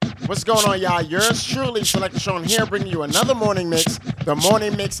What's going on, y'all? Yours truly, Selector Sean here, bringing you another Morning Mix, the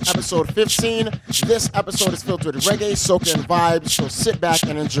Morning Mix episode 15. This episode is filled with reggae, soca, and vibes, so sit back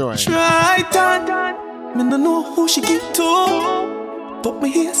and enjoy. Right on, me no know who she give to, but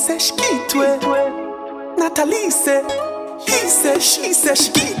me hear say she give to it. Natalie say, he say, she say she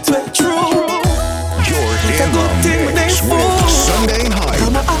give to it. True. You're It's a in good the thing mix they with fool. Sunday Hype.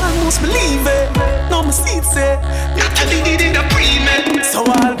 Come I almost believe it. No, my seed say Natalie did it a pre-med. So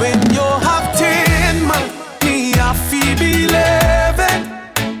all when you have 10 man, me a feel believing.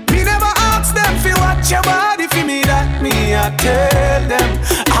 Me never ask them fi watch your body fi me that me a tell them.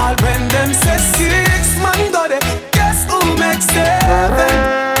 All when them say 6 man got it, guess who makes 7?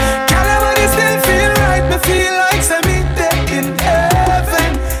 Can everybody still feel right? Me feel like say me dead in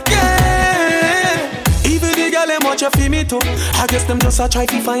heaven. Watch you feel me too. I guess them just a try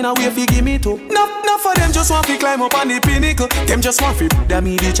to find a way fi give me too. No for them just want to climb up on the pinnacle. Them just want to them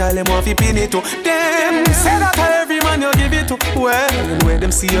me the child them want to pin it too. Them say that every man you give it to. When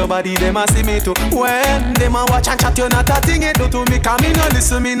them see your body them a see me too. When them a watch and chat you not a thing it do to me. Come me no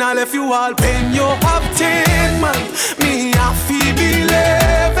listen me no left you all. When you have 10 man, me a feel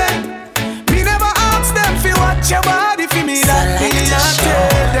believing. Me never ask them fi watch your body fi me that me a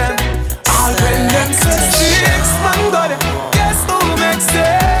tell them. All when them say 6 man got it, guess who makes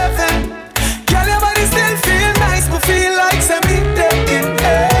 7? Girl, your body still feel nice, but feel like say me dead in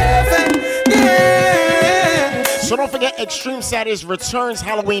heaven. Yeah. So don't forget, Extreme Saturdays returns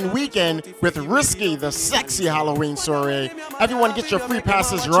Halloween weekend with Risky, the sexy Halloween soiree. Everyone get your free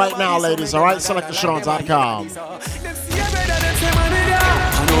passes right now, ladies, alright? SelectorSean.com.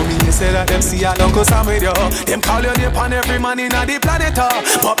 I know me, you say that them see a Uncle Sam with you. Them call your name on every man in the planet.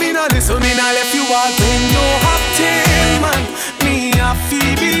 But me no listen, me no left you all. When you have 10 man, me a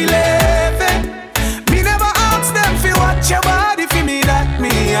feel believing. Me never ask them fi watch your body fi me that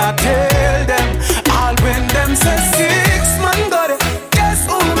me a tell them. All when them say 6 man got it, guess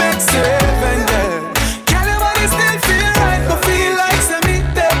who makes 7? Yeah. Can everybody still feel right, but feel like say me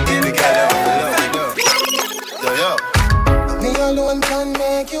dead in heaven. Me alone can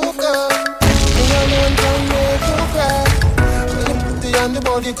make you come. Me alone can make you cry. Me the booty and the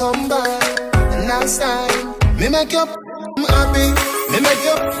body come back. Last time, me make you happy. Me make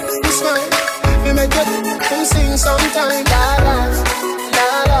you smile. Me make you sing sometime. La la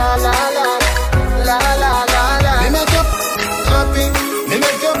la la la la la la la. Me make you happy. Me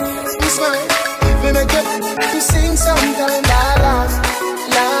make you smile. Me make you sing sometime. La la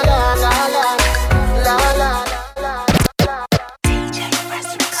la la la la la la.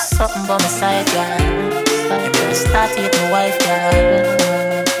 Something by my side, girl. Start with my wife, girl.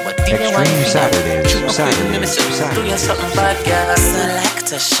 Extreme Saturdays. Do you something bad, girl?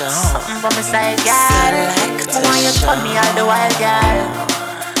 Selector Sean. Something by my side, girl. I want you to turn me all the while, girl.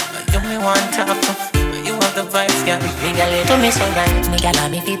 You me want to talk to. You want the vibes, girl. Me girl, you do me so right. Me girl,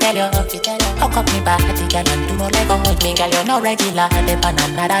 I'm if you tell you. Hook up me back, girl, and do no Lego. Me girl, you no regular. Dip on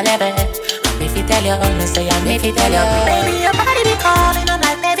another level. If you tell you, me say I'm if you tell you. Baby, your body be calling, I'm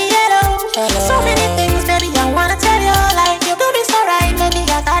like, baby, hello. So many things, baby, I wanna tell you. Like, you do me so right, baby,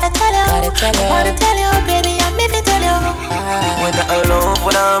 I gotta tell you. Wanna tell you, baby, I'm if you tell you. When I love,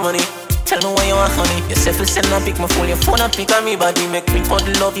 when I'm money. Tell me why you want honey. You say for send a pick my phone, your phone a pick on me body. Make me put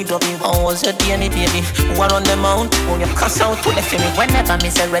the love you drop me. How was your DNA, baby? One on the mount, when you cuss out to the me. Whenever me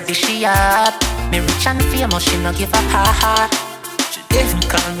say ready, she up. Me rich and famous, she no give up her heart. If you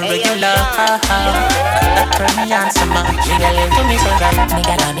call me regular, that turn me on some man. Me girl, you do me so right. Me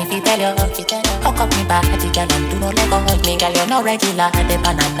girl, I'm if you tell you. Hook up me back, girl, and do no Lego. Me girl, you no regular, dip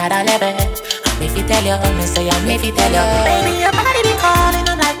on another level. I'm if you tell you, me say I'm if you tell you. Baby, your body be calling,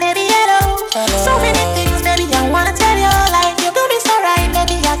 I'm like, baby, hello. So many things, baby, I wanna tell you. Like, you do me so right,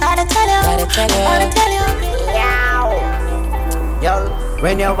 baby, I gotta tell you. Wanna tell you. Yo,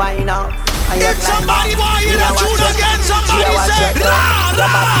 when you wind up. If somebody want you to tune again, somebody say me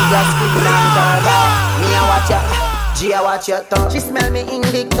a watch ya, Gia watch ya too. She smell me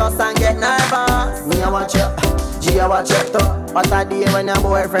Invictus and get nervous. Me a watch ya, Gia watch ya too. What a day when your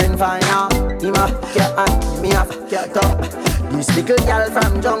boyfriend find out. Him a get and me a get up. This little girl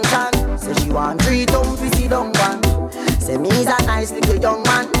from Junction say she want 3 tongue pussy down one. Say me's a nice little young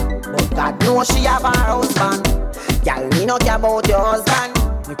man, but God knows she have her husband. Girl, me no care about your husband.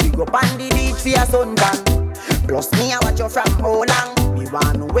 If we go on the beach for your suntan. Plus me I watch you from how long. Me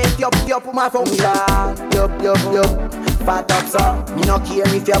wanna wake you up with my function. Yup, fat up so. Me no care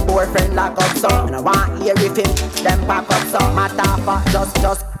if your boyfriend lock up so. And I want hear if him them pack up so. Matter for just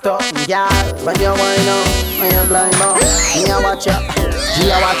talk, girl. When you wind up, when you blind up, me I watch you,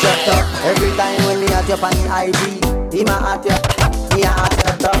 me I watch you. Every time when me at you on the IG, he ma at you, me I at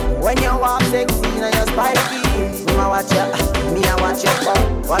you.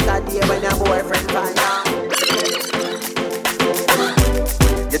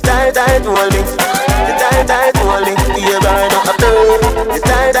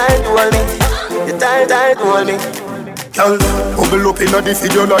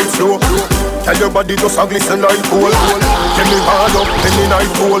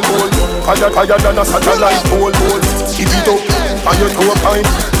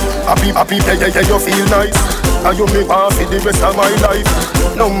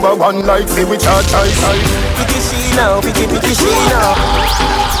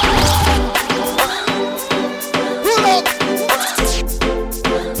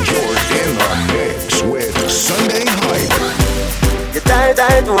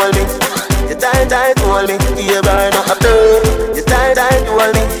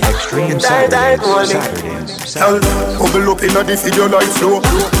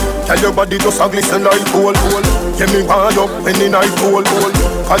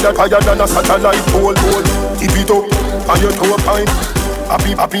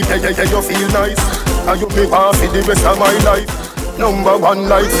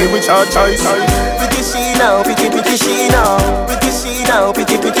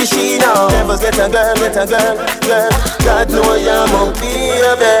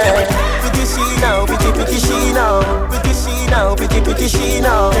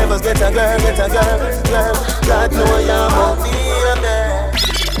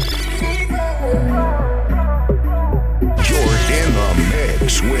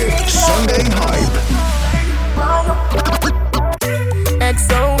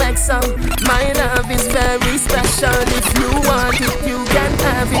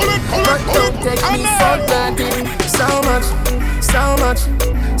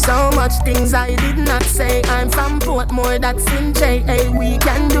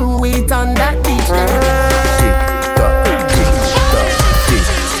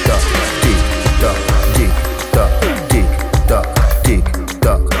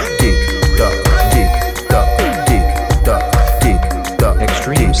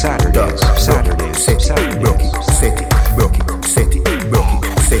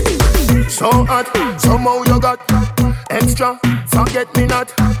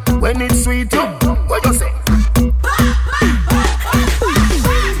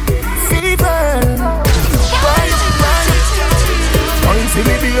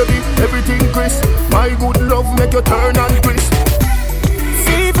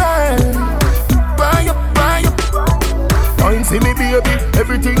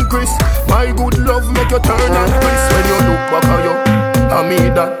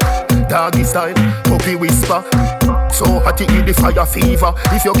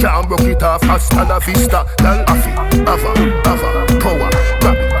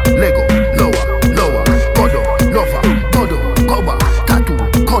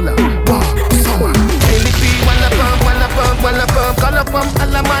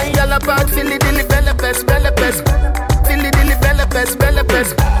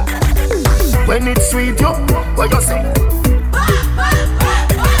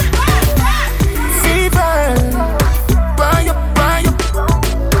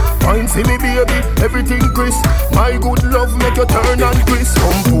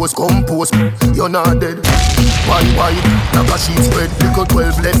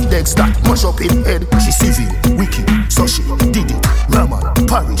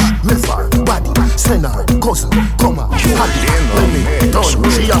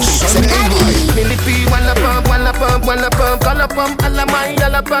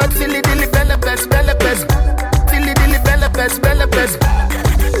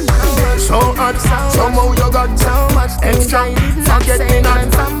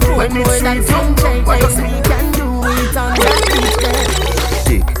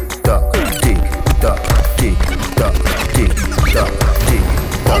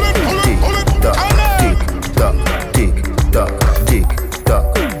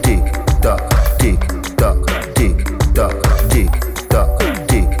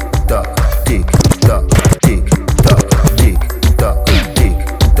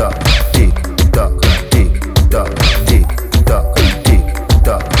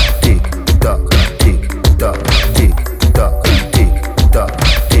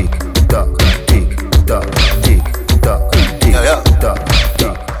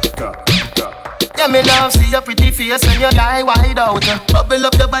 face when you lie wide out. Bubble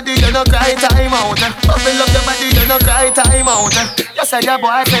up your body, you no cry time out. Bubble up your body, you no cry time out. You say your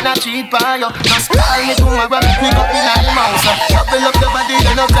boyfriend a cheat by you. Just call me tomorrow, make me go in my house. Bubble up your body,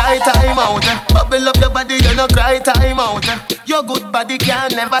 you no cry time out. Bubble up your body, you no cry time out. Your good body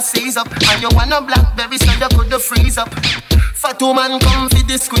can never seize up, and you want a blackberry so you could freeze up. Fat woman come fi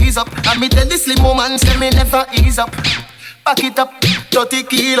the squeeze up, and me tell the slim woman say me never ease up. Pack it up, 30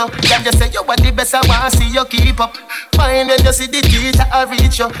 kilo. Can you say you are the best? I want see you keep up. Fine when you see the teacher I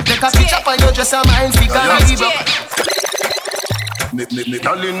reach you. Take a picture for you just a mind figure leave up. Me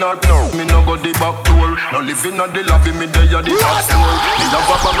darling not now, me no go the back door. No living at the lobby, me there at the top floor. Me have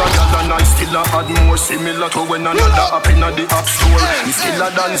a bag of gal and I still a add more. Similar to when another up in the app store. Me still a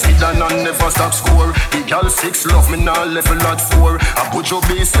dance, still a and never stop score. The gal 6 love me now level at 4. I put your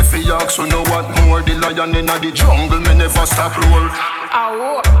base if you ask, so know what more. The lion in the jungle, me never stop roar.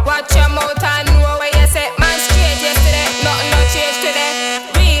 Oh, watch your mouth and know where you set man straight yesterday. Nothing no change today.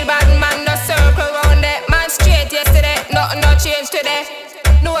 Real bad man no circle round it. Man straight yesterday. Nothing no change today.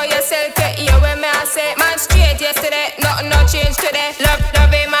 Know yourself to hear when me I say man straight yesterday. Nothing no change today. Love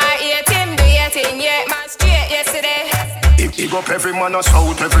him, I hate him, do your thing, yeah. Man straight yesterday. Big up every man a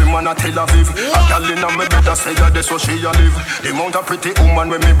South, every man a Tel Aviv. A gal inna me bed a say that's so she a live. The mount a pretty woman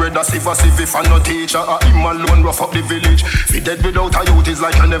when me brother sieve a sieve. If I no teacher, a him alone rough up the village. Fi dead without a youth is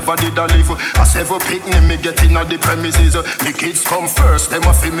like I never did a live. A several picnic me get inna the premises. Me kids come first, them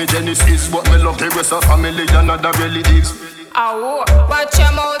a fi me genesis. But me love the rest of family and other relatives. Oh, watch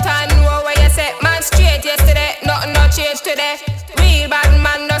your mouth and know where you set man straight yesterday. Nothing no change today. Real bad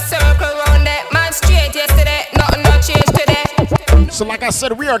man no circle round it. Man straight yesterday. Nothing no change today. So like I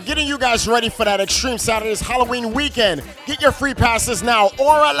said, we are getting you guys ready for that Extreme Saturdays Halloween weekend. Get your free passes now.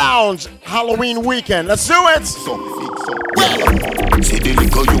 Aura Lounge Halloween weekend. Let's do it. See the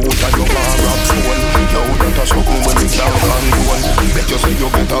liquor you and your car rap phone. Now that a something when it's down and bet you say you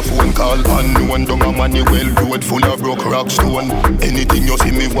get a phone call and one down a Manuel road full of broke rock stone. Anything you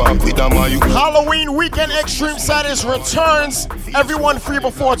see me walk with a my Halloween weekend Extreme Saturdays returns. Everyone free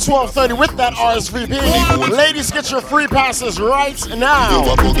before 12:30 with that RSVP. Ladies, get your free passes right now. You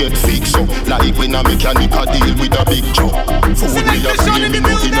a go get fixed up like when a mechanic a deal with a big job. Food me a free me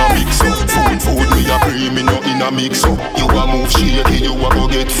no in a mix up. Food me a free me no in a mix up. You a move shaky, you a go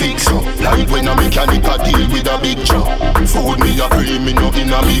get fixed up like when a mechanic a deal with a big job. Food me a free me no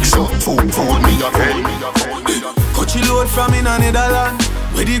in a mix up. Food me a free. Coachy load from in a Netherlands.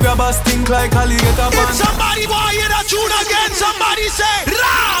 Where the grabbers stink like alligator pan. If somebody want hear that tune again, somebody say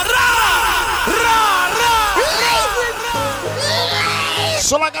ra ra ra ra.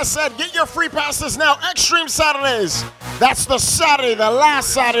 So like I said, get your free passes now. Extreme Saturdays. That's the Saturday, the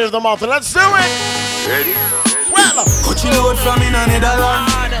last Saturday of the month. Let's do it. Ready? Well, Coachy load from in a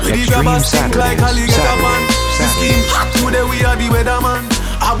Netherlands. Where the grabbers stink like alligator pan. The scheme hot today we are the weatherman.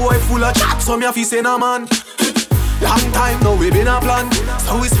 A boy full of chat, so me a fi say na man. Long time now we been a plan.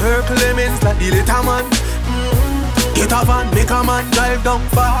 So it's her Clemens like the little man. Get a van, make a man drive down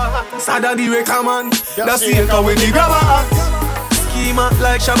far. Sada the wrecker man. That's the echo with the grabber act. Schema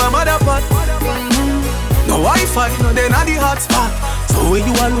like Shabba Motherpot. No Wi-Fi, no then at the hotspot. So when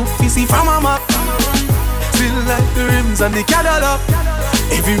you a look fishy from a map. Still like the rims and the Cadillac.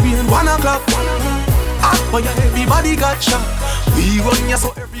 Every rain 1 o'clock. But yeah, everybody got shot. We run ya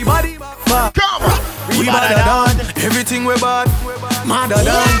so everybody back. come on. We badder than everything we bad. Madder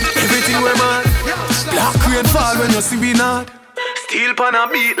than everything we mad. Black rain fall when you see we not. Steel pan a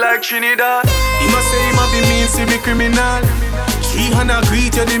beat like Trinidad. He must say he must be mean, see me criminal. 300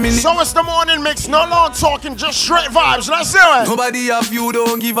 greet you the minute. So it's the morning mix, no long talking, just straight vibes. Let's do it. Nobody have you,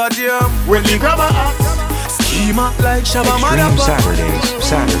 don't give a damn. When the grabber acts. Schema like Shabba Extreme Motherpot.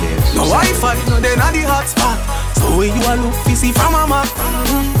 Saturdays. No Wi-Fi, no then at the hotspot. So when you a look fishy from a map.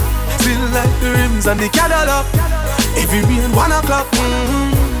 Still like the rims and the Cadillac. Every rain 1 o'clock.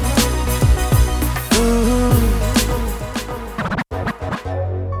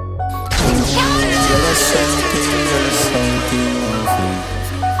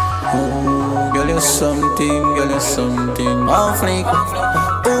 Girl, you're something off fleek.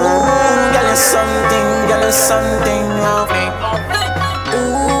 Ooh, girl, you're something off fleek.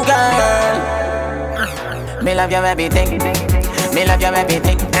 Ooh, girl, me love your everything. Me love your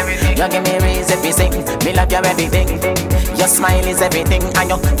everything. You give me reason to sing. Me love your everything. Your smile is everything, and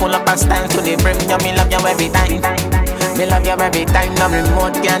you pull up a style to the brim. You me love you every time. Me love you every time. No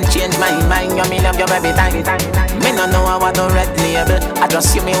remote can change my mind. You me love you every time. Me no know how to red label. I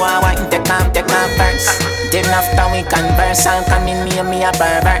just you me want take my first. Then after we converse, and come in me a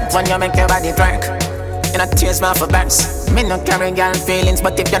pervert. When you make your body twerk, you not tears me for burst. Me no carry girl feelings,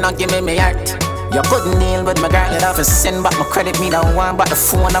 but if you not give me heart. You couldn't deal with my girl, you'd have to send back my credit. Me don't want but the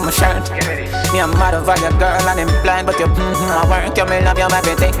phone on my shirt. Me a mad over your girl and I'm blind, but you I work you, me love you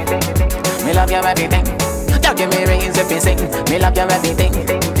everything. Me love you everything. You give me rings if you sing. Me love you everything.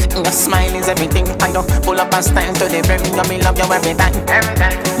 Your smile is everything. I don't pull up and stand to the brim. You me love you every time.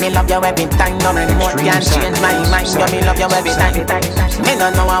 Me love you every time. No remote can change my mind. You me love you every time. Me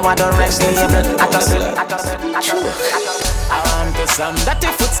don't know how I don't rest label. I want to some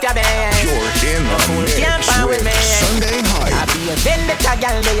dirty foot scabby. You're in the mix with Sunday Hype. I be a vendetta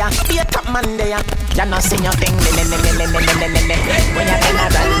girl there. Be a top man there. You not sing your thing. When you been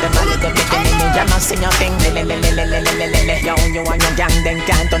around them a little bit. You not sing your thing. You and your gang then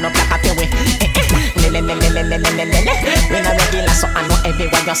can't turn up like a peewee. When a regular so I know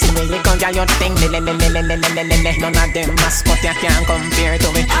everyone you see me. You gon' get your thing. None of them mascot you can't compare to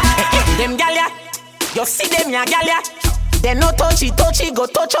me. Them gal ya, you see them ya gal ya. They no touchy, go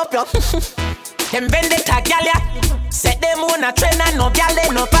touch up yo. Them vendetta gal ya. Set them on a train and no gal they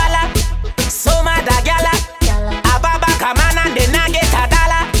no pala. So mad a gal ya. Ababa come on and they not get a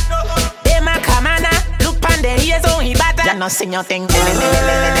dollar. Them a come on look pan the ears on he batter. You no sing your thing.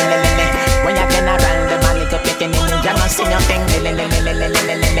 When you turn around them a little picking in. You no sing your thing.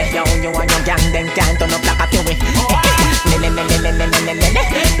 You and your gang them can't turn up like a peewee. When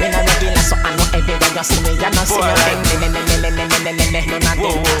I regular so I know everywhere you see me. You no sing your thing.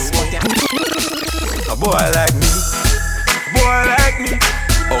 A boy like me,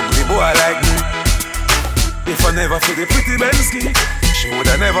 ugly boy like me. If I never feel the pretty Bensky, she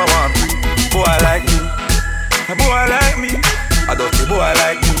woulda never want me. Boy like me, a boy like me, a dirty boy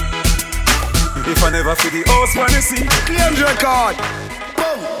like me. If I never feel the house when you see, Claims record.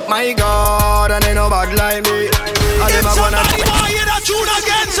 My God, and ain't nobody like me. If somebody want hear that tune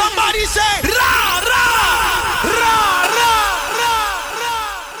again, somebody say ra ra ra ra ra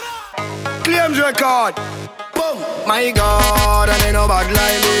ra. Claims record. My God, and ain't nobody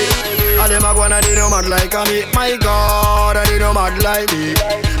like me. All them a gonna do no mad like me. My God, and they no mad like me.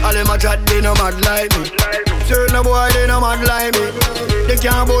 All them a chat they no mad like me. Certain boy they no mad like me. They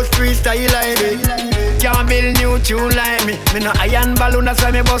can't bust freestyle like me. Can't build new tune like me. Me no iron balloon, that's why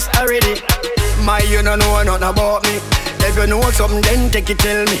me bust already. My you don't know nothing about me. If you know something then take it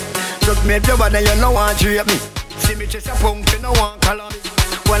tell me. Just make your body you no want to rape me. See me chase a punk you no want call me.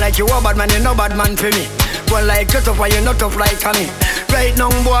 One like you a bad man, you no bad man for me. One like you tough, why you not tough like me. Right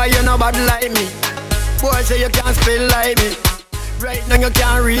now, boy, you no bad like me. Boy, say you can't spell like me. Right now, you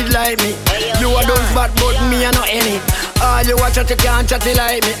can't read like me. You are those bad, but me are not any. All you watch it, you can't chat it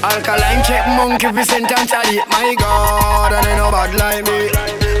like me. Alkaline check monkey, we sentence at it. My God, and they no bad like me.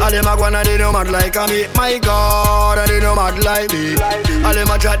 All them a gonna, they no mad like me. My God, and they no mad like me. All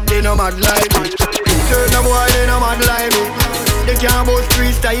them a chat, they no mad like me. Certain boy, they no mad like me. They can't bust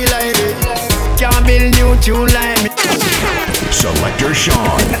freestyle like me. Can't build new tune like me. Selector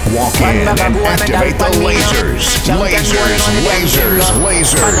Sean, walk in and activate the lasers.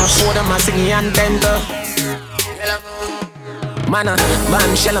 Man,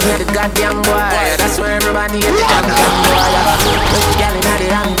 shell on the goddamn boy. That's where everybody hit the goddamn boy. With gal in the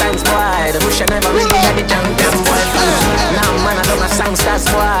wrong times, boy. The bush never really had the goddamn boy. Now, man, I love my songsters,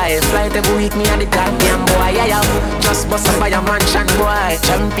 boy. Flight every week, me and the goddamn boy. Yeah, yeah. Just bust up by a mansion, boy.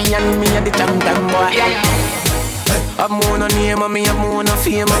 Champion, me and the champion, boy. Yeah, yeah. I'm more no name and me have more no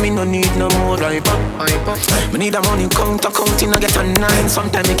fame and me no need no more life up. Me need a money counting I get a 9.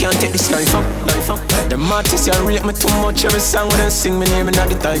 Sometimes me can't take this life up. The artists you rate me too much. Every song when they sing me name in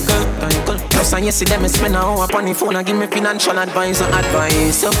the title. Plus and you see them spend an hour upon the phone and give me financial advice and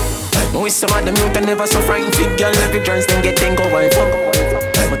advice. Me with some of them youth and never so frightened. Fit girl every chance then get then go wife up.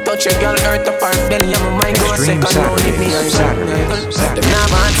 Me touch a girl earth up her belly and my mind go second. Don't leave me outside. Them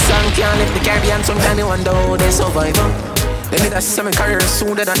never had song can't live the Caribbean. Sometimes they wonder how they survive. They did a semi career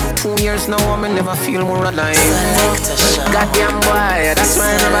sooner than 2 years now. I never feel more alive. Goddamn boy, that's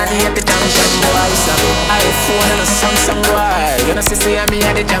why everybody at the junction boy. So iPhone and a Samsung boy. You know see me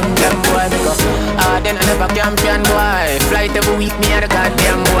at the junction boy. Because then I never champion boy. Flight every week me at the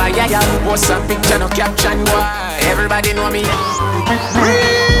goddamn boy. Yeah, yeah. Post a picture no caption boy. Everybody know me.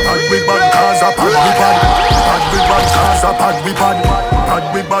 Pad we bad cause a pad we bad. Pad we bad cause a pad we bad. Pad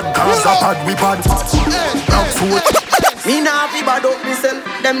we bad cause a pad we bad. Now food. Me nah fi bad up myself.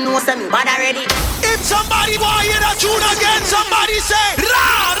 Them know say me bad already. If somebody want hear that tune again, somebody say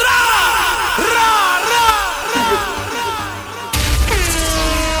ra ra ra ra.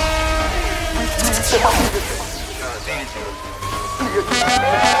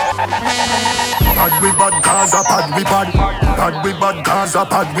 Pad we bad cause a pad we bad. Pad we bad cause a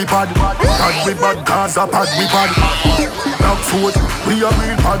pad we bad. Pad we bad cause a pad we bad. Now food. We a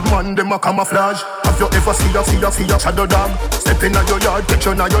real bad man, them a camouflage. Have you ever see a shadow dog? Step in your yard, catch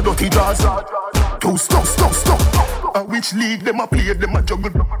you in your dirty jaws. Too stop. Which league them a play, them a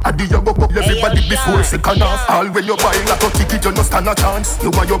juggle. I do you go up everybody before second half. All when you buy like a ticket, you no stand a chance. You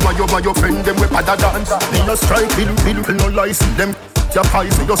and your friend, them we pada dance. Me no strike, middle, no license them. Your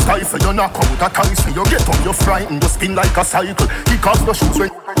pies, you stifle, you knock out a ties. You get up, you frighten, you spin like a cycle. Kick off the shoes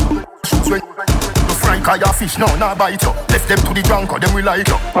when you fry, cause your fish now bite you. Left them to the drunk, or them we like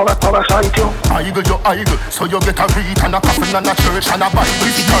you. Parasite you. Idle, so you get a read and a coffin and a church and a Bible.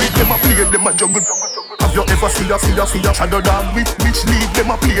 If you try, them a play, them a juggle. Have you ever see a shadow dog? Which league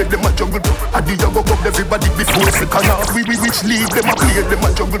them a play, them a juggle? I do you go up everybody before second half? Which league them a play, them a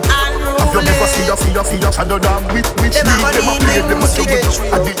juggle? Have you ever see a shadow dog? Which league them a play, them a juggle?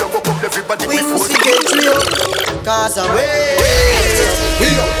 I do you go up everybody before second half? Cause I'm way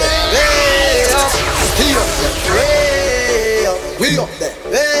up.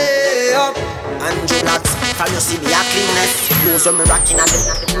 And do not, can you see me a cleanest? Those when me rockin' and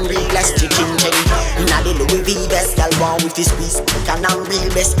the realest chicken jelly. Inna the Louis V vest, y'all want with this piece. Can I'm real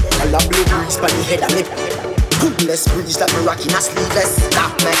best, y'all a blue breeze pon the head of me. Goodness breeze that me rockin' a sleeveless.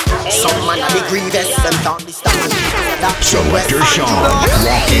 That me, some man a be grievous. Them down the stand. Selector Sean, walk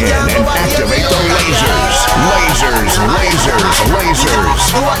in and activate the lasers.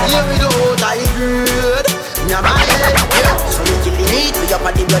 You want to hear me though, I good. So we kill the meat, we up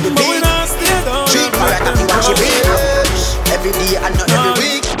at the bloody beat. Treat me right after what she bitch. Every day and not every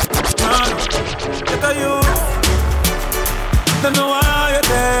week. Get a youth. Don't know why you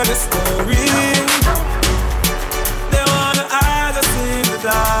tell the story. They wanna hide us in the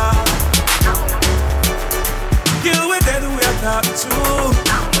dark. Kill with them, we are not true.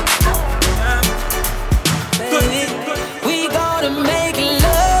 We gonna make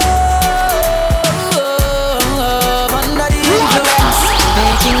love under the influence.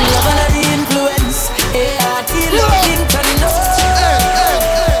 Making love under the influence. Yeah, till looking to know.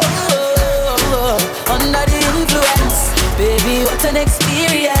 Under the influence. Baby, what an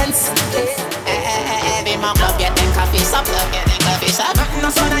experience. Every month love get them coffee up.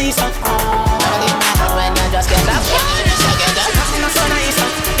 Nothing so nice up. Only man when you just get up. Nothing so nice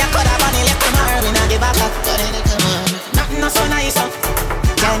up. You could have money left tomorrow in the back up. Nothing so nice up.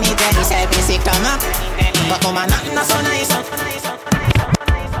 Tell me say basic come up. But woman, nothing so nice up.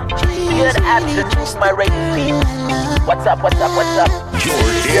 Good afternoon, my radio. What's up? You're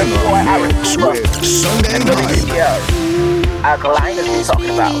in the mix with Sunday Night. Alkaline has been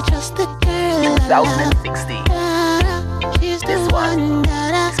talking about 2016. This one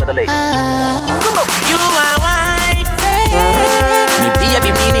is for the ladies. You are white. Me baby,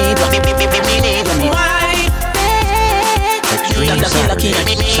 me need me white. Lucky,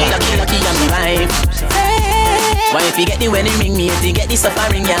 I'm me wife. Why if you get the wedding ring, me if you get the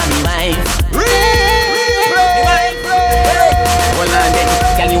suffering, yeah, me wife. Hold on then,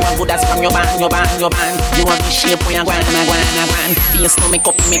 girl, you want good as from your band. You want me shape when you go and Be a stomach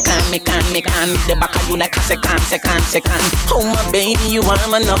up, me can. The back of you like a second. Oh my baby, you are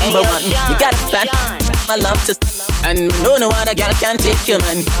my number one. You got a fat, I love to. And no other girl can take you,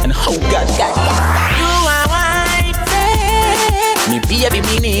 man. And oh God, you are white. Me baby,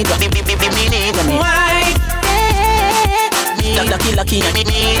 me need me white. Lucky, I'm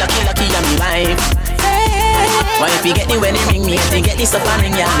me wife. Why if you get the wedding ring, me if you get the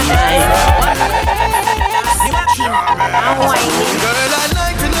suffering, yeah, me wife. Girl, I'd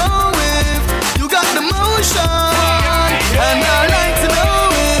like to know if you got the motion, and I'd like to know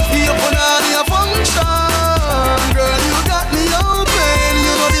if you put on your function. Girl, you got me open,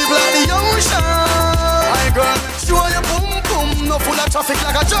 you know deep like the ocean. My girl, show your boom, no full of traffic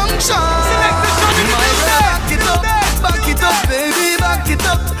like a junction. My girl, back it up, baby, back it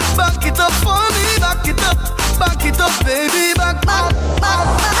up for me, back it up, baby, back it up,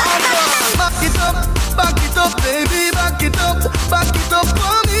 baby, back it up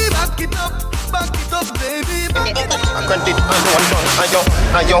for me, back it up, baby, back it up. I can't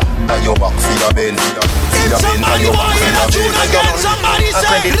and your back for your bend, and your back for your bend. Somebody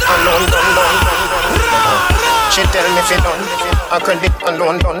say, She tell me fi done, I credit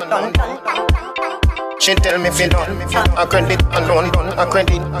alone done. She tell me fi done, I credit alone done. I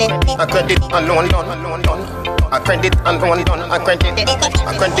credit alone done. I credit alone done. I credit alone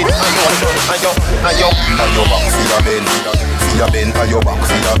done. Ayo back for your bend, ayo back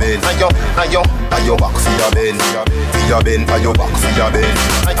for your bend, ayo back for your bend, ayo back for your bend,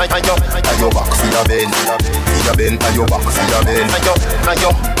 ayo back for your bend, ayo back for your bend, ayo back for your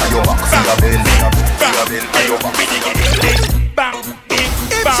bend, ayo back for your bend.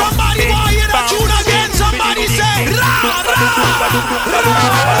 If somebody want hear that tune again, somebody say ra ra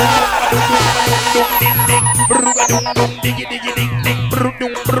dum dum diggy diggy ding ding bru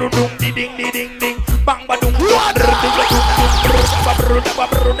dum di ding di ding ding bang ba dum dum dum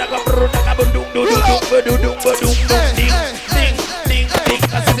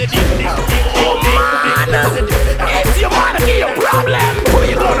if you wanna get your problem, who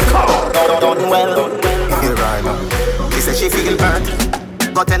you gonna call? Done well. Here I am. She said she feel hurt.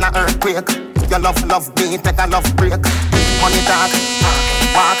 Got in an earthquake. Your love me, take a love break. Money talk,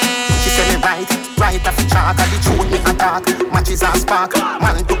 walk. She said me right off the chalk. And the truth me attack. Matches and spark.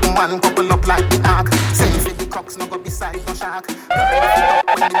 Man to man couple up like the ark. Say if the crocks no go beside no shark. When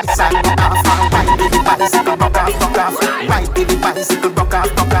the missile go off, right to the bicycle rock off. Right to the bicycle rock off.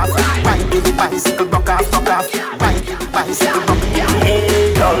 Right to the bicycle rock off. Right to the bicycle rock off.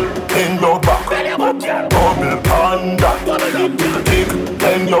 Hey girl, in your back, bubble panda, tick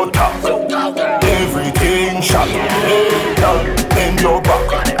in your top, everything shot. Hey girl, in your back,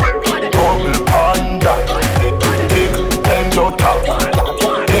 bubble panda, tick in your top,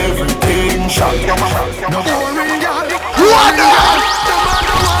 everything shot. Boring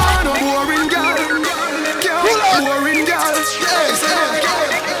girl, boring girl,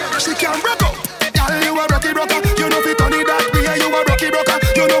 she can rock up. Girl, you a rocky rocker. You know fi turn it that way. You a rocky rocker.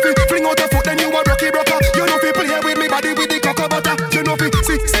 You know fi fling out your foot, then you a rocky rocker. You know fi play with me body with the cocoa butter. You know fi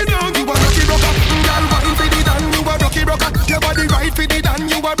sit down. You a rocky rocker. Girl, wine fi the dan. You a rocky rocker. Your body right fi the dan.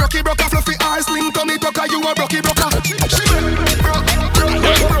 You a rocky rocker. Fluffy eyes, slim tummy tucker. You a rocky rocker. She rock.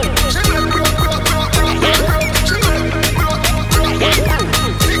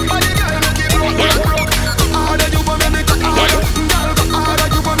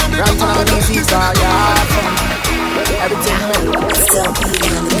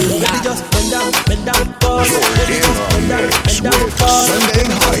 Just bend down, pause. Baby, just bend down, pause. Sunday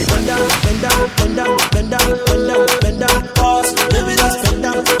Hype. Bend down, pause. Baby, just bend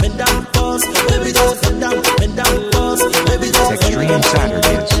down, pause. Baby, just bend down, pause. Baby, just Extreme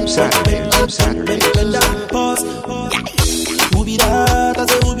Saturdays. bend down, pause. Who be that? I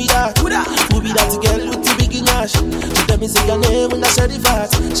say who be that? Who be that girl with the big nash? She tell me say your name when I share the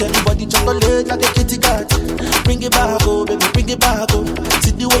fat. Share the body chocolate like a kitty cat. Bring it back, oh baby, bring it back, oh.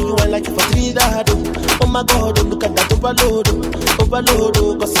 See the way you are like it for Trinidad, oh. Oh my God, oh, look at that overload, oh.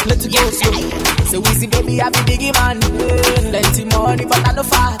 Cause it's plenty go slow. So we see baby, I be biggie man. Plenty money, but I no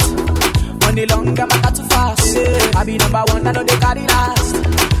fat. Money long, I'm not too fast. I be number one, I know they carry last.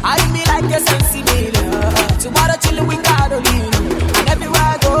 I be like a sensible. Tomorrow chillin' with Caroline. And everywhere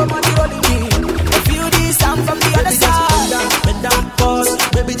I go, money rolling in. I feel this sound from the other side. Bend down, pause.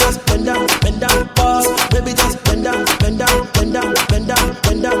 Baby, just bend down, pause. Baby, just bend down, pause. Baby,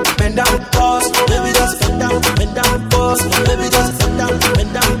 just bend down, pause. Baby, just bend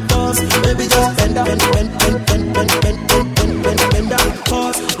down, pause. Baby, just bend down,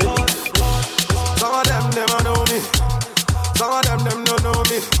 pause. Some of them don't know me. Some of them don't know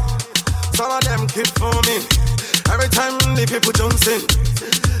me. Some of them keep for me. Every time the people jump in.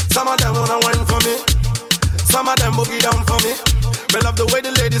 Some of them wanna wine for me. Some of them boogie down for me. Me love the way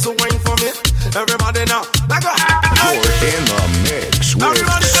the ladies will wine for me. Everybody now, like a You're in the mix with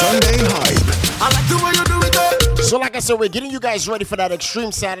Sunday Hype. I like the way you do it. So like I said, we're getting you guys ready for that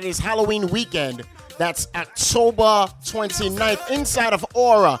Extreme Saturdays Halloween weekend. That's October 29th inside of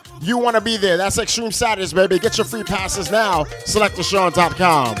Aura. You want to be there. That's Extreme Saturdays, baby. Get your free passes now.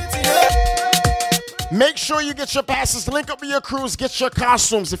 SelectTheSean.com. Make sure you get your passes. Link up with your crews. Get your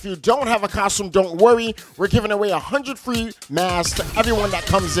costumes. If you don't have a costume, don't worry. We're giving away 100 free masks to everyone that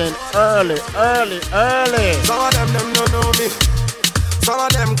comes in early. Some of them don't know me. Some of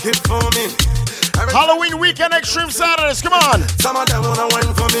them keep for me. Halloween weekend, Extreme Saturdays. Come on. Some of them wanna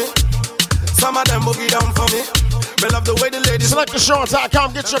wine for me. Some of them boogie down for me. Me love the way the ladies.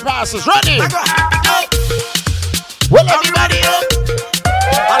 SelectTheSean.com. Get your passes. Ready? Well, everybody up.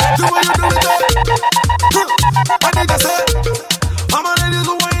 I like the way you do it. What did I say? I'm a ladies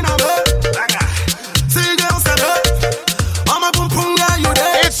who wine up. See girls that hurt. I'm a boom boom guy, you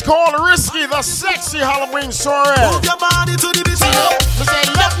there. It's called Risky, the sexy Halloween story. Move your body to the beat. Say,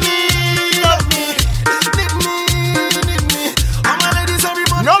 love me. Need me. I'm a ladies,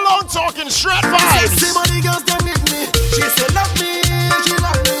 everybody. No long talking, straight vibes. See money girls, them need me. She said love me, she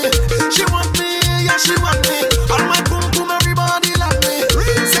love me. She want me, yeah, she want me. All my boom boom, everybody love me.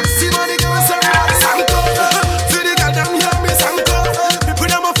 Sexy money girls, everybody sanko. See the girl, them hear me sanko. People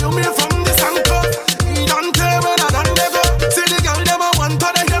them a feel me from the sanko. Don't tell when I done they go. See the girl, them a want to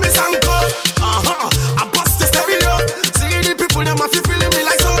they hear me sanko. I bust the stereo. See the people, them a feel feeling me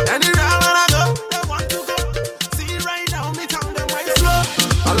like so. Anywhere when I go, they want to go. See right now, me tell them why slow.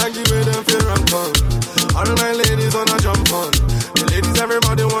 I like the way them feel and fun. All my ladies wanna jump on. The ladies,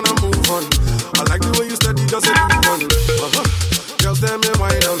 everybody wanna move on. I like the way you steady, just a move on.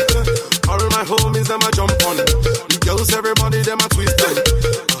 down. All my homies, them a jump on. The girls, everybody, them a twist down.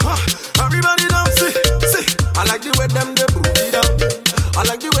 Everybody dance, see. I like the way them they put it down. I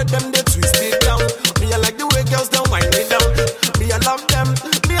like the way them they twist it down. Me, I like the way girls don't wind it down. Me, I love them.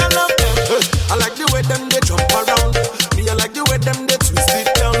 Me, I love them. I like the way them they jump around. Me, I like the way them they twist it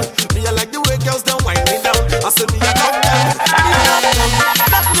down. Me, I like the way girls don't wind it down. I say me, I love them. Me, I love them.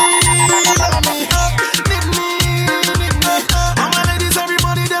 Love me, love me, need me, need me. All my ladies,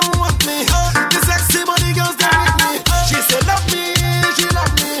 everybody, them want me. The sexy body girls, they with me. She say love me, she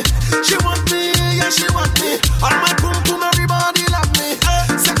love me. She want me, yeah, she want me. All my pum pum, everybody love me.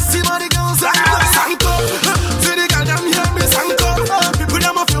 Sexy body girls, Sanko. See the girl, them hear me, Sanko. People,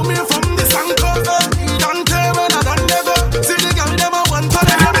 them a feel me from the Sanko. Don't tell when I don't never. See the girl, them a want to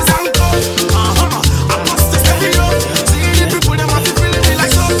hear me, Sanko. I must step it up. See the people, them a feel me like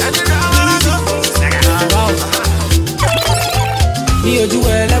so. Here you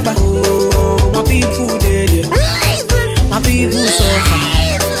are, like my people dead. My people suffer.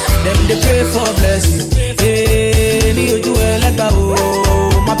 Them they pray for blessing. Hey, here you are, like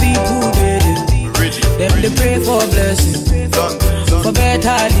my people dead. Them they pray for blessing. For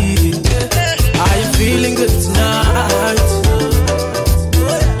better living. Are you feeling good tonight?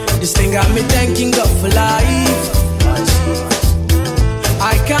 This thing got me thanking God for life.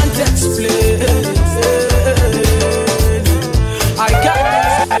 I can't explain. I can't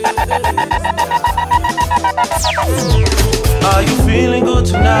explain. Are you feeling good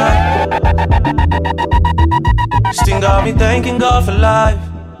tonight? This thing got me thanking God for life.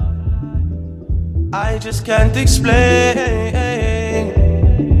 I just can't explain.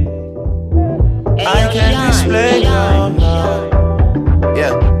 I can't explain. No.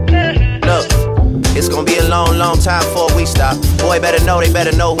 Yeah. Look, it's gonna be a long, long time before we stop. Boy, better know, they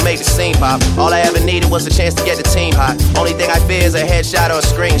better know who made the scene pop. All I ever needed was a chance to get the team hot. Only thing I fear is a headshot or a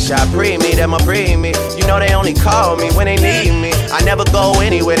screenshot. Breathe me, them a breathe me. You know they only call me when they need me. I never go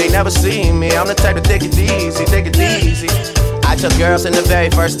anywhere, they never see me. I'm the type to take it easy, take it easy. I took girls in the very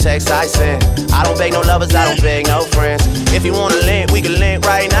first text I sent. I don't beg no lovers, I don't beg no friends. If you wanna link, we can link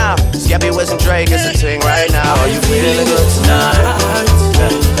right now. Skeppy with some Drake, it's a thing right now. Are you feeling good tonight?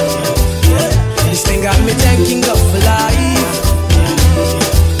 This thing got me thanking God for life.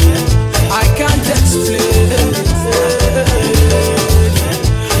 I can't explain.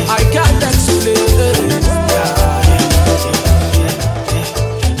 I can't explain.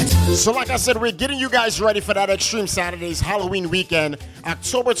 So like I said, we're getting you guys ready for that Extreme Saturdays Halloween weekend,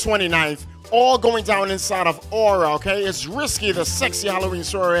 October 29th, all going down inside of Aura, okay? It's Risky, the sexy Halloween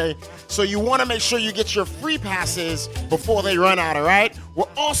soiree, so you want to make sure you get your free passes before they run out, all right? We're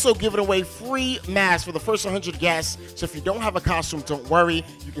also giving away free masks for the first 100 guests, so if you don't have a costume, don't worry,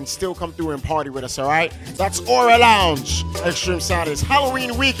 you can still come through and party with us, all right? That's Aura Lounge, Extreme Saturdays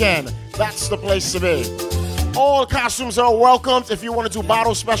Halloween weekend. That's the place to be. All costumes are welcomed. If you want to do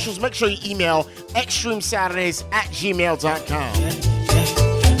bottle specials, make sure you email extremesaturdays@gmail.com.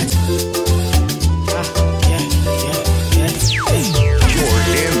 You're in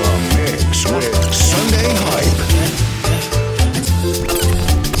the mix with Sunday Hype.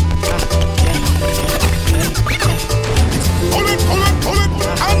 Pull it,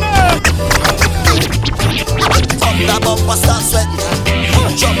 and Pop that bumper, start sweating.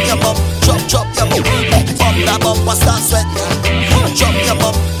 Drop your bump, drop your bump. Pop that bumper, start sweating. Drop your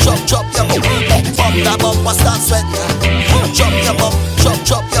bump, drop your bump. Pop that bumper, start sweating. Drop your bump,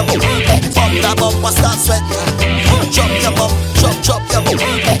 drop your bump. Pop that bumper, start sweating. Drop your bump, drop your bump.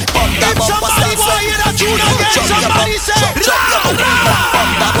 Pop that bumper, start sweating.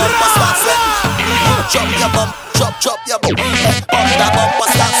 Drop your bump, drop your bump. Pop that bumper,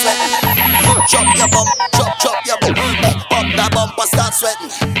 start sweating. Drop your bump, drop your bump. Pop that bumper, start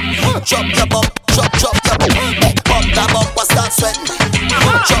sweating. Drop your bump, drop your bump. Pop that bumper, start sweating. Drop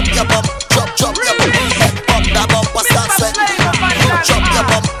your bump, drop your bump. Pop that bumper, start sweating. Drop your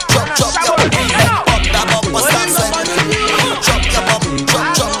bump, drop your bump. Pop that bumper, start sweating. Drop your bump, drop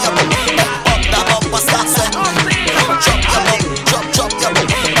your bump. Pop that bumper, start sweating. Drop your bump, drop your bump.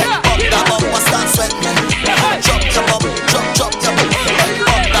 Pop that bumper, start sweating. Drop your bump, drop your bump.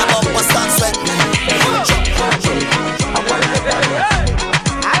 Pop that bumper, start sweating. Drop your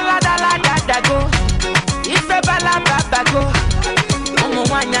bump, drop your bump. Pop that bumper, start sweating.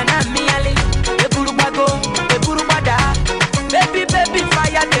 Baby,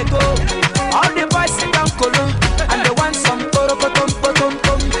 fire they go. All the boys sit down colo, and they want some poro potom.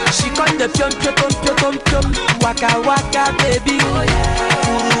 She got the pion. Waka baby, uru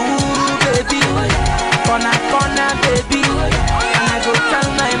baby, corner baby. And I go tell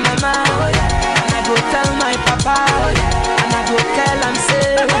my mama, and I go tell my papa, and I go tell am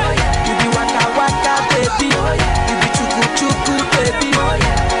say.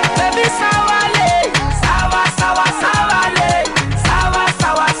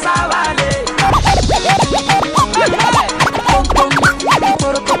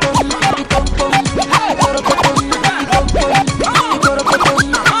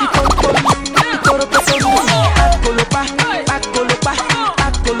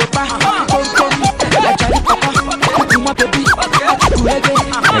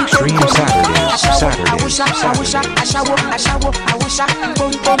 Extreme Saturdays.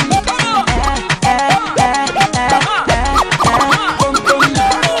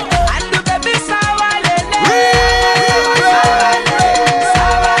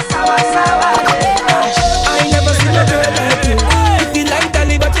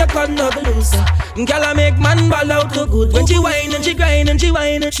 Girl, I make man ball out so good. When she whine and she grind and she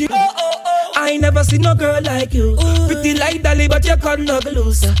whine and she I ain't never seen no girl like you. Pretty like Dolly, but you can't knuckle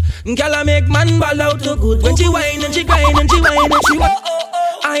loose. Girl, I make man ball out so good. When she whine and she grind and she whine and she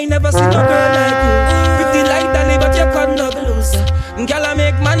I ain't never seen no girl like you. Pretty like Dolly, but you can't knuckle loose. Girl, I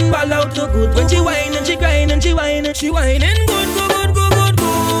make man ball out so good. When she whine and she grind and she whine and she whining good, good, good, good, good,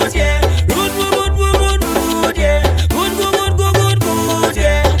 good, yeah. Good, good, good, good, good, good, yeah. Good, good, good, good, good, good,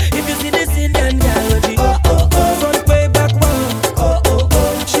 yeah. If you see this Indian girl, she front way back one.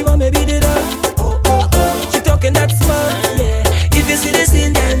 She want me beat it up. She talking that smart, yeah. If you see this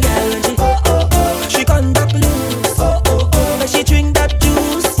Indian girl, she conduct loose. But she drink that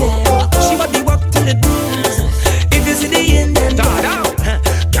juice, yeah. She want the walk till it bruise. If you see the Indian girl,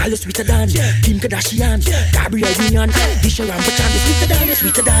 you sweeter than Kim Kardashian, Gabrielle Union, Disha Rambutan, you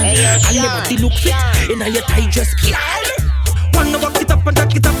sweeter than. And your body look fit in your tight dress, One walk it up and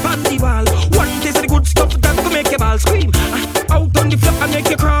tuck it up on the wall. One taste of the good stuff that will make your ball scream. Out on the floor and make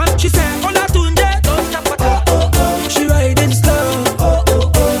you crawl. She said, "Hola tunde, don't stop at all." She riding slow.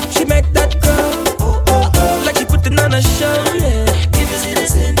 She make that girl like she putting on a show. Yeah, if you see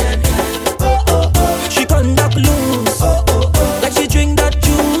this Indian girl, she conduct loose like she drink that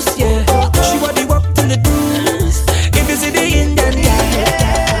juice. Yeah, she want the walk till it bruise. If you see the Indian girl,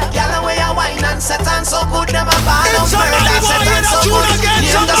 girl, the way you wine and set on so good, them a ball out murder. Set on so good,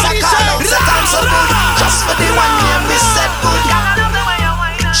 name the call out. Set on so good, just for the one name me set good.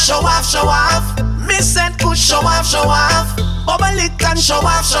 Show off, show off. Me set good, show off, show off. Bubble it and show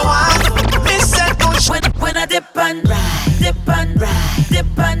off, show off. Me set good. When I dip and ride, dip and ride,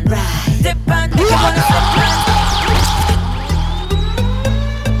 dip and ride, dip and ride.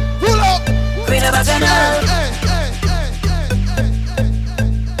 Pull up. Queen of Bacchanal.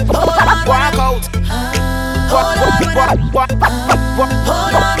 Walk out.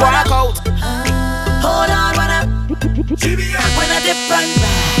 Hold on when I dip and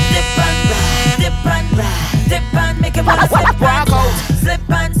ride, dip and ride, dip and ride, dip and make it wanna slip and slide, slip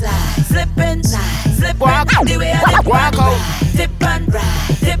and slide, slip and slide, slip and the way I dip and ride, dip and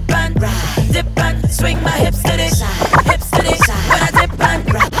ride, dip and ride, dip and swing my hips to the side, hips to the side. When I dip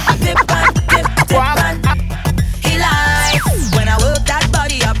and ride, dip and dip and he likes when I work that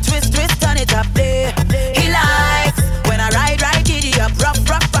body up, twist, twist, turn it up there. He likes when I ride, giddy up, rough,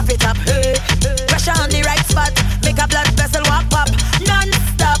 it up. Hey, pressure on the right spot, make a blood vessel walk up,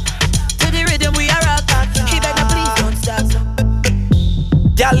 non-stop to the rhythm we are rock. He better please don't stop.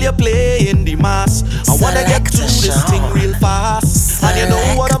 Girl, you playing the mass. I wanna get through this thing real fast, and you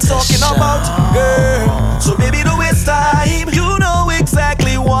know what I'm talking about, girl. So baby, don't waste time. You know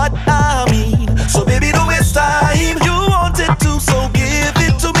exactly what I mean. So baby, don't waste time. You want it to, so give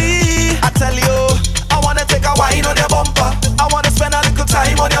it to me. I tell you, I wanna take a wine on your bumper. I wanna spend a little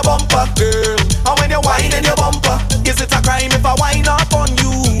time on your bumper, girl. And when you wine in your bumper, is it a crime if I wine up on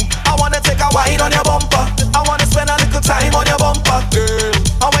you? I wanna take a wine on your bumper. I wanna spend a little time on your bumper, girl.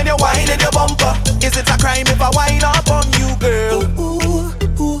 And when you wine in your bumper, is it a crime if I wine up on you, girl? Ooh,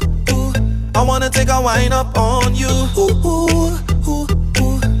 ooh, ooh. I wanna take a wine up on you. Ooh, ooh, ooh,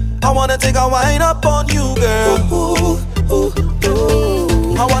 ooh. I wanna take a wine up on you, girl. Ooh, ooh,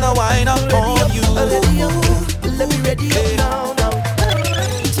 ooh. I wanna wine up on you. Let me ready up now.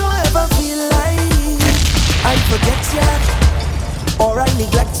 Don't ever feel like I forget ya or I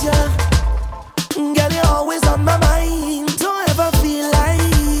neglect ya. Girl, you're always on my mind. Don't ever feel like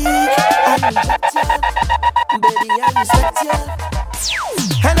I neglect ya. Baby, I respect ya.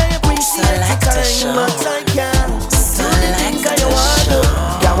 And I appreciate your time, but I can't do the things I want to.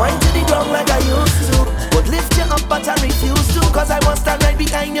 Yeah, wine to the ground like I used to. Would lift you up, but I refuse to. Cause I must stand right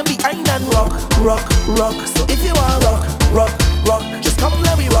behind you, behind and rock, rock, rock. So if you want rock, rock, rock, just come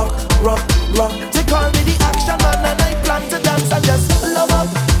let me rock, rock, rock. They call me the action man and I plan to dance and just love up,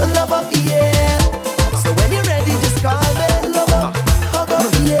 yeah. So when you're ready, just call me, love up,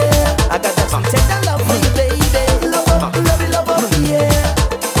 yeah. I got that sweet tender love for you, baby. Love up, yeah.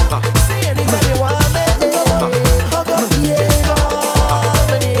 Say anything you want me, hug up, yeah.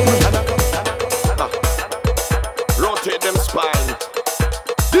 Rotate them spine.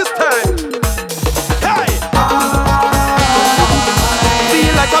 This time, hey!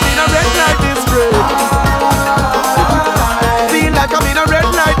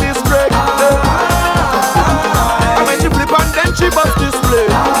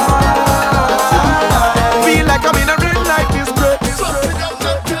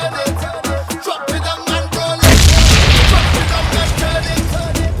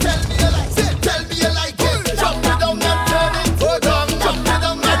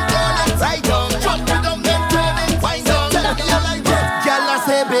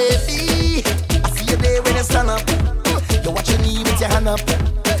 stand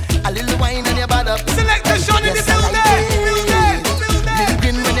up. A little wine and you bad up. Select the shot in the building. Little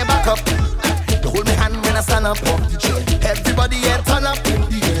grin when you back up. You hold me hand when I stand up. Everybody here turn up.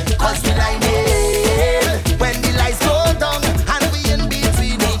 Cause we like it when the lights go down and we in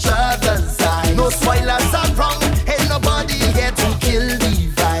between each other's eyes. No spoilers are wrong. Ain't nobody here to kill the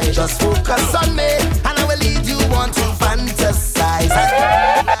vibe. Just focus on me and I will lead you on to fantasize.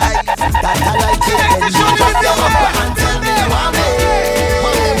 That I like it when you drop your bumper and tell me you want me.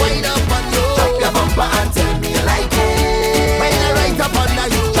 When me wind up on you, drop your bumper and tell me you like it. When I right up under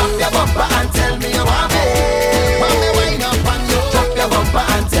you, drop your bumper and tell me you want me. When me wind up on you, drop your bumper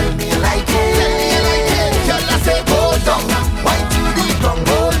and tell me you like it. Tell me you like it. Girl, I say go down, wind to the ground,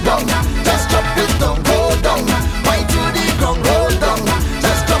 go down. Just drop it down, go down. Wind to the ground, go down.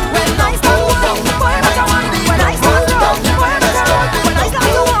 Just drop it down, go down. Wind to the ground, go down. Just drop it down,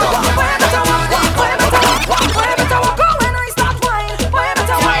 go down.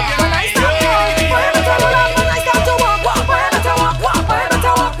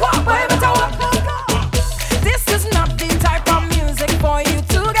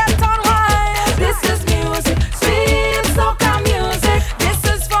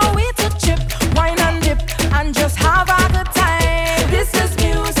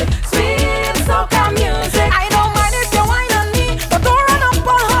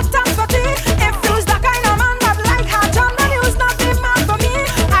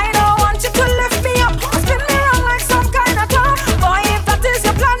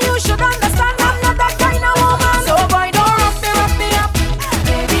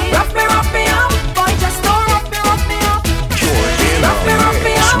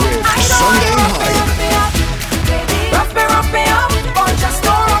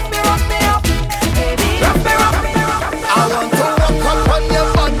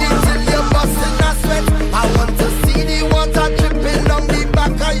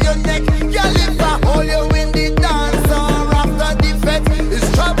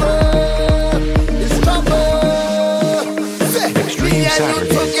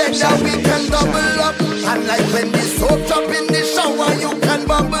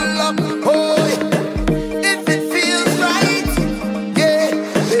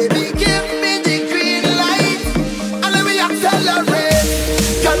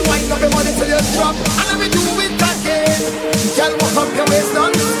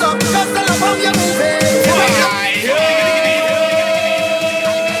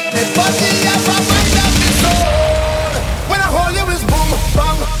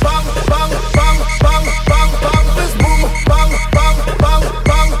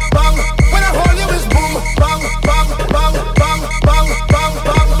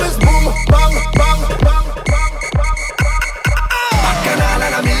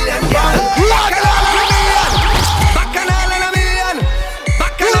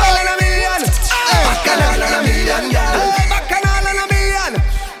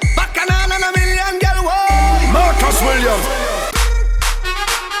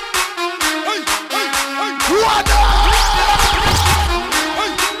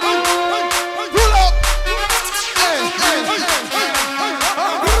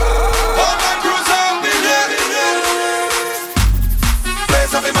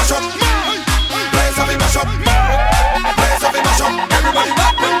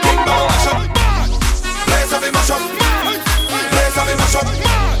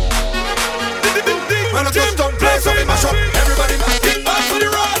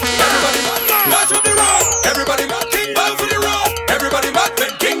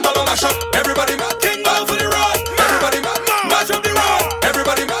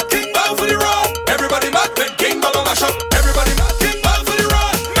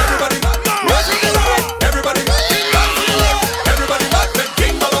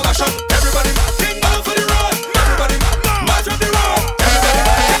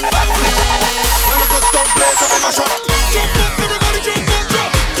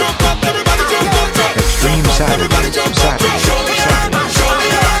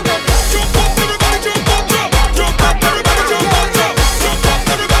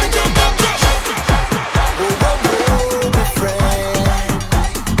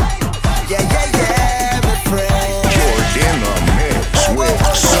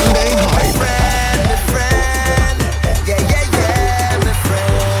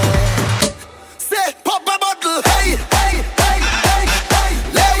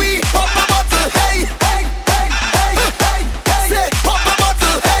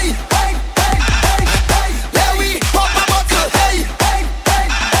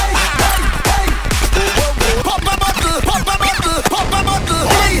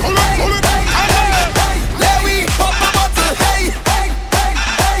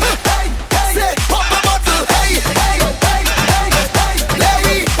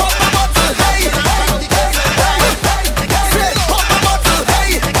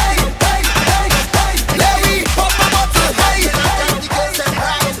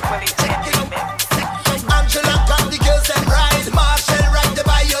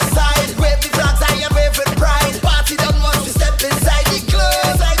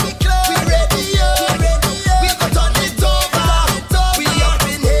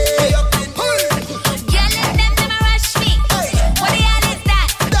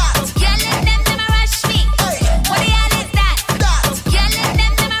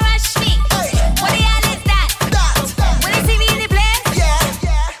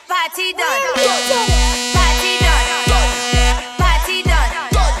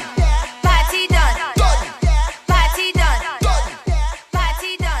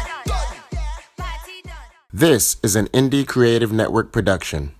 This is an Indie Creative Network production.